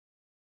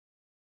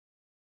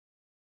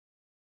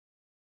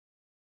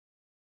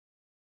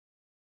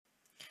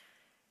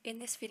In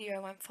this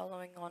video, I'm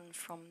following on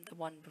from the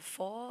one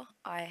before.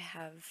 I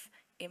have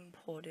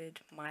imported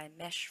my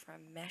mesh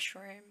from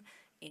Meshroom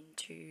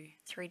into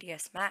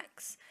 3ds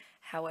Max.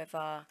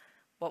 However,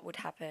 what would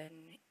happen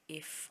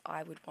if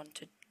I would want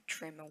to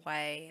trim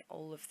away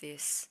all of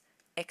this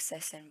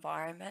excess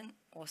environment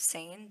or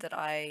scene that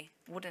I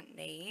wouldn't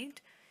need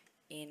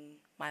in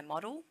my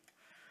model?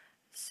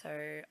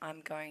 So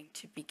I'm going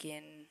to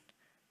begin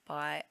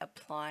by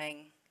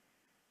applying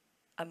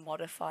a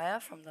modifier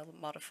from the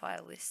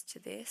modifier list to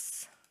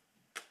this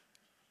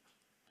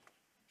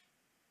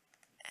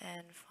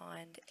and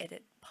find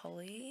edit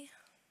poly.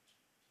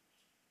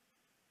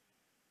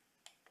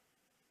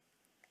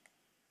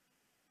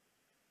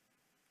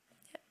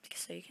 Yep,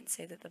 so you can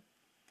see that the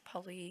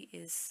poly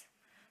is,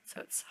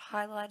 so it's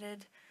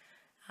highlighted.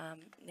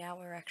 Now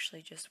we're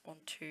actually just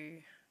want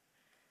to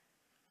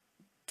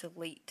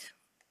delete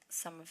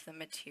some of the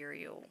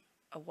material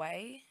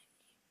away.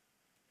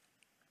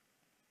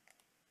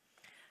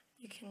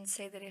 You can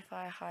see that if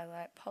I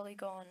highlight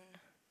polygon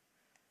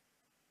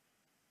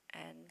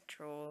and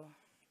draw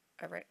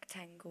a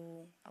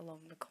rectangle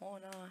along the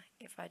corner,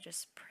 if I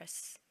just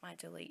press my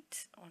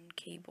delete on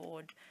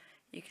keyboard,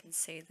 you can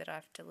see that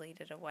I've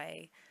deleted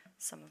away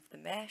some of the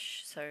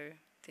mesh, so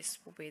this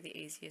will be the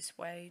easiest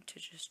way to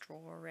just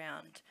draw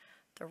around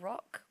the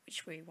rock,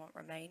 which we want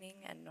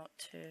remaining, and not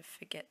to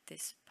forget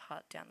this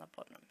part down the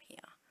bottom here.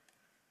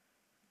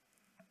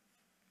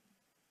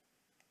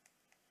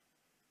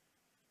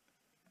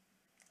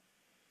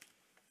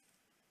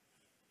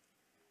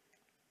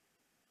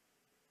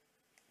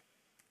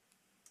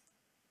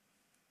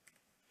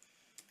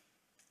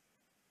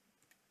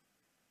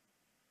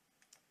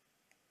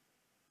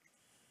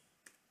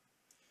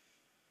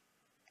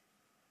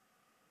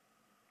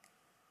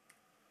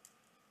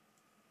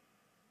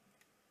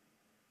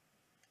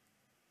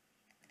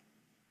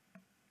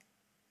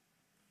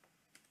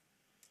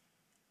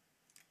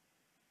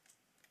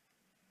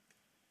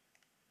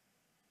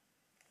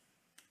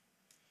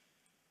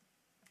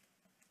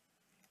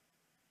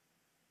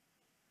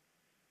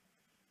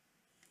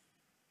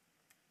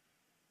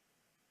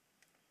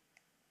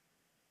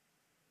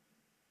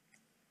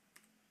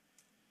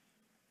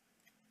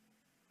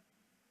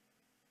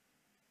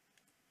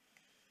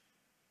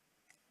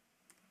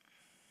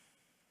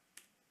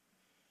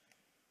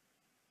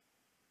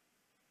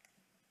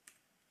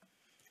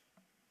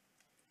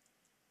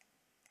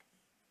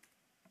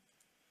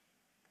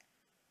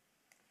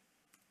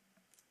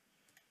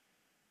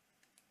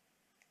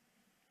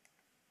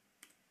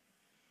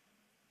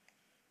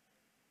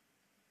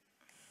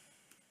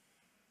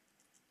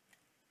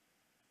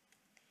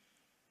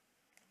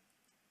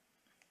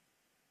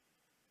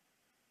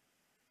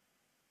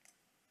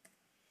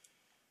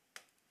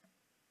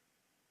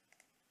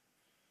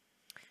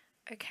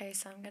 Okay,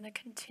 so I'm going to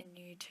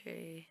continue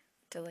to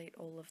delete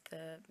all of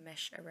the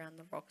mesh around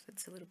the rock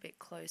that's a little bit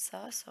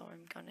closer. So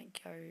I'm going to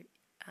go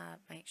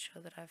make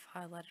sure that I've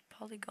highlighted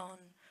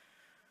polygon,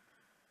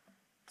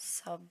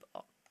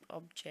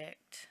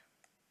 sub-object,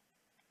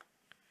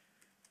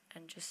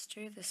 and just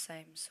do the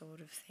same sort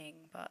of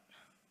thing, but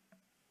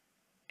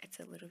it's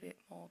a little bit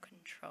more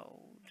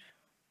controlled.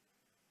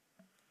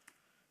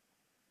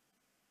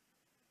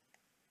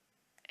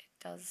 It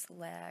does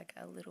lag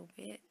a little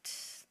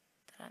bit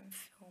that I'm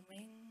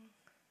filming.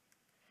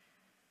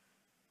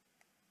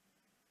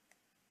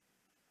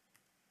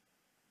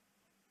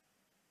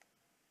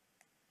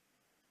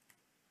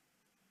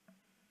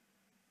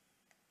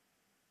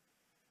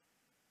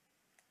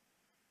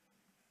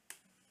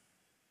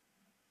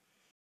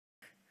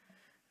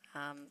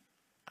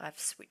 I've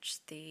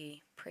switched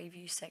the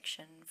preview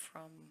section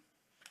from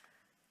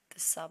the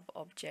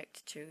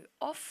sub-object to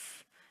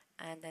off,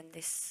 and then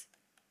this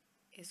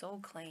is all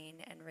clean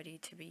and ready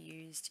to be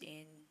used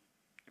in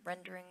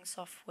rendering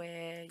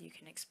software. You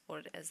can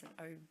export it as an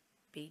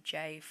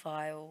OBJ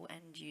file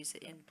and use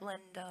it in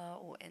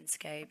Blender or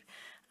Enscape,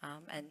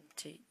 and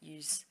to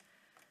use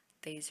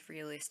these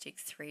realistic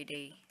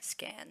 3D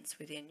scans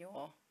within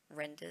your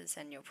renders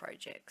and your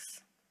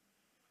projects.